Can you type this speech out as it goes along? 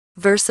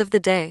Verse of the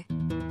day,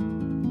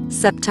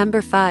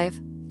 September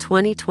 5,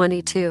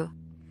 2022.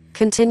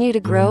 Continue to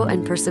grow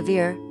and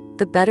persevere.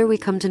 The better we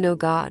come to know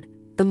God,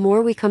 the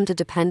more we come to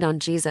depend on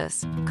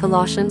Jesus.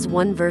 Colossians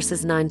 1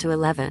 verses 9 to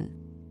 11.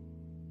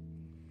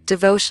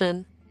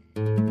 Devotion.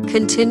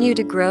 Continue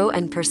to grow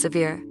and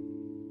persevere.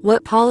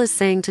 What Paul is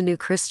saying to new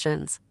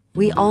Christians,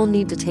 we all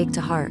need to take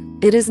to heart.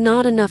 It is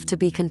not enough to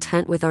be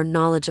content with our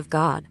knowledge of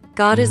God.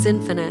 God is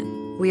infinite.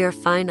 We are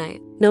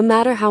finite. No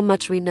matter how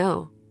much we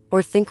know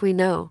or think we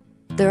know,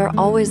 there are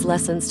always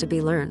lessons to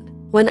be learned.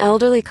 When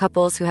elderly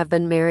couples who have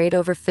been married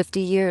over 50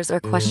 years are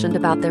questioned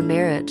about their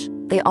marriage,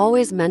 they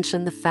always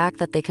mention the fact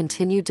that they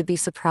continued to be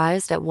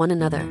surprised at one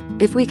another.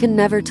 If we can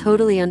never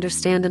totally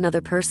understand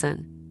another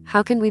person,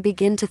 how can we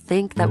begin to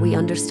think that we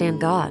understand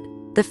God?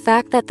 The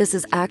fact that this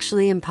is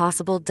actually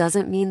impossible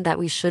doesn't mean that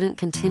we shouldn't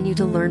continue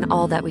to learn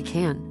all that we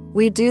can.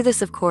 We do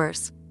this, of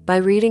course, by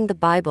reading the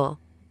Bible,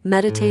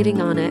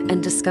 meditating on it,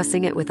 and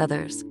discussing it with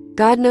others.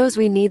 God knows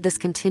we need this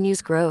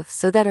continuous growth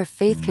so that our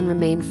faith can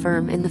remain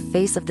firm in the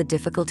face of the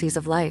difficulties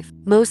of life.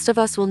 Most of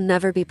us will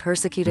never be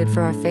persecuted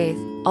for our faith,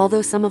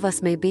 although some of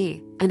us may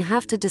be, and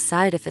have to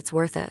decide if it's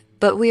worth it.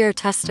 But we are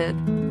tested.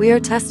 We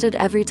are tested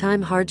every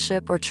time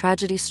hardship or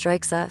tragedy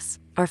strikes us,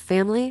 our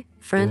family,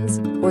 friends,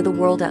 or the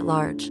world at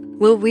large.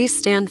 Will we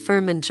stand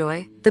firm in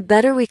joy? The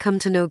better we come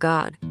to know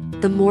God,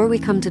 the more we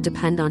come to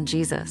depend on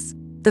Jesus.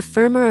 The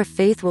firmer our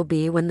faith will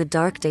be when the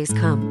dark days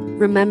come.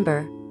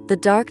 Remember, the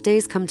dark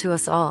days come to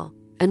us all,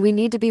 and we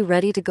need to be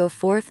ready to go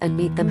forth and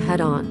meet them head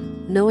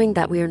on, knowing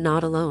that we are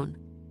not alone.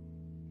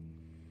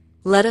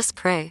 Let us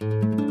pray.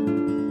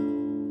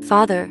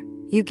 Father,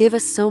 you give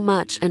us so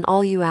much, and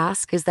all you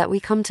ask is that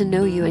we come to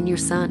know you and your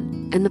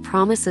Son, and the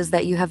promises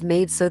that you have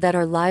made so that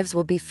our lives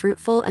will be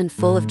fruitful and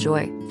full of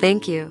joy.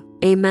 Thank you.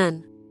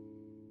 Amen.